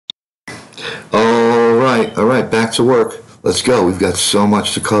All right, back to work. Let's go. We've got so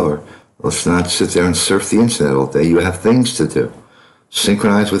much to cover. Let's not sit there and surf the internet all day. You have things to do.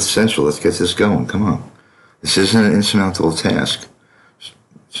 Synchronize with Central. Let's get this going. Come on. This isn't an insurmountable task.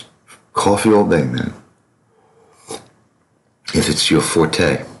 Coffee all day, man. If it's your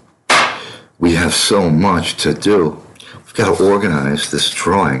forte. We have so much to do. We've got to organize this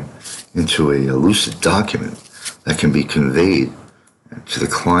drawing into a lucid document that can be conveyed to the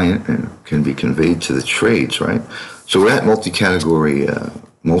client and can be conveyed to the trades, right? So we're at multi-category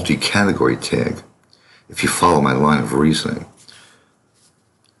tag, if you follow my line of reasoning.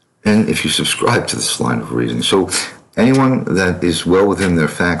 And if you subscribe to this line of reasoning. So anyone that is well within their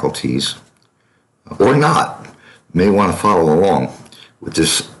faculties, or not, may want to follow along with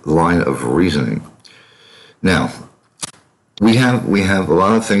this line of reasoning. Now, we have a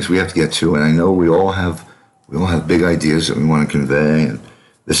lot of things we have to get to, and I know we all have big ideas that we want to convey, and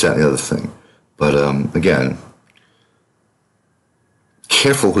this, that, and the other thing. But again,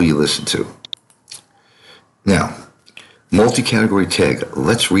 careful who you listen to. Now, multi-category tag.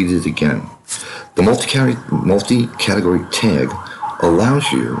 Let's read it again. The multi-category tag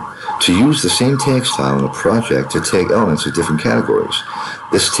allows you to use the same tag style in a project to tag elements of different categories.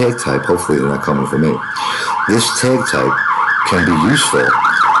 This tag type, hopefully they're not coming from me, this tag type can be useful in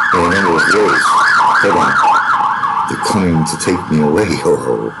a number of ways. Hold on. They're coming to take me away.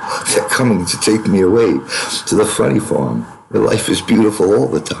 Oh, they're coming to take me away to the funny farm where life is beautiful all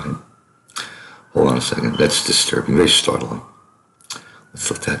the time. Hold on a second. That's disturbing. Very startling. Let's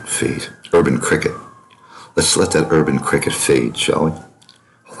let that fade. Urban cricket. Let's let that urban cricket fade, shall we?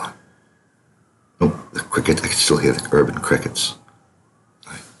 Hold on. Oh, the cricket. I can still hear the urban crickets.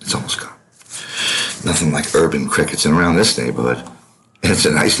 All right, it's almost gone. Nothing like urban crickets in around this neighborhood. And it's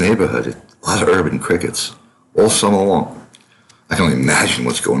a nice neighborhood. A lot of urban crickets all summer long. I can only imagine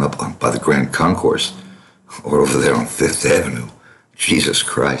what's going up by the Grand Concourse or over there on Fifth Avenue. Jesus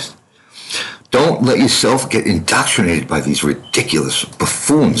Christ. Don't let yourself get indoctrinated by these ridiculous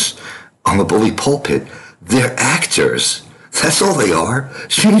buffoons on the bully pulpit. They're actors. That's all they are.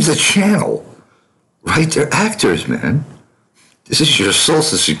 Change the channel. Right? They're actors, man. This is your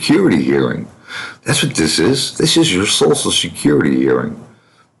Social Security hearing. That's what this is. This is your Social Security hearing.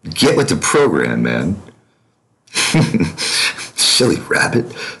 Get with the program, man. Silly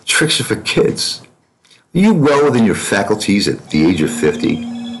rabbit. Tricks are for kids. Are you well within your faculties at the age of 50?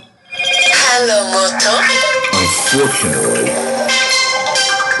 Hello, Moto. Unfortunately,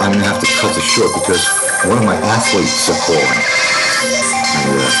 I'm going to have to cut this short because one of my athletes are calling.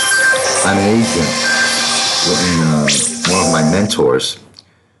 I'm an agent with one of my mentors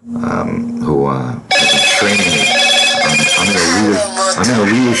who is training me. I'm in a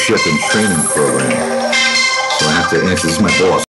leadership and training program. So I have to answer. This is my boss.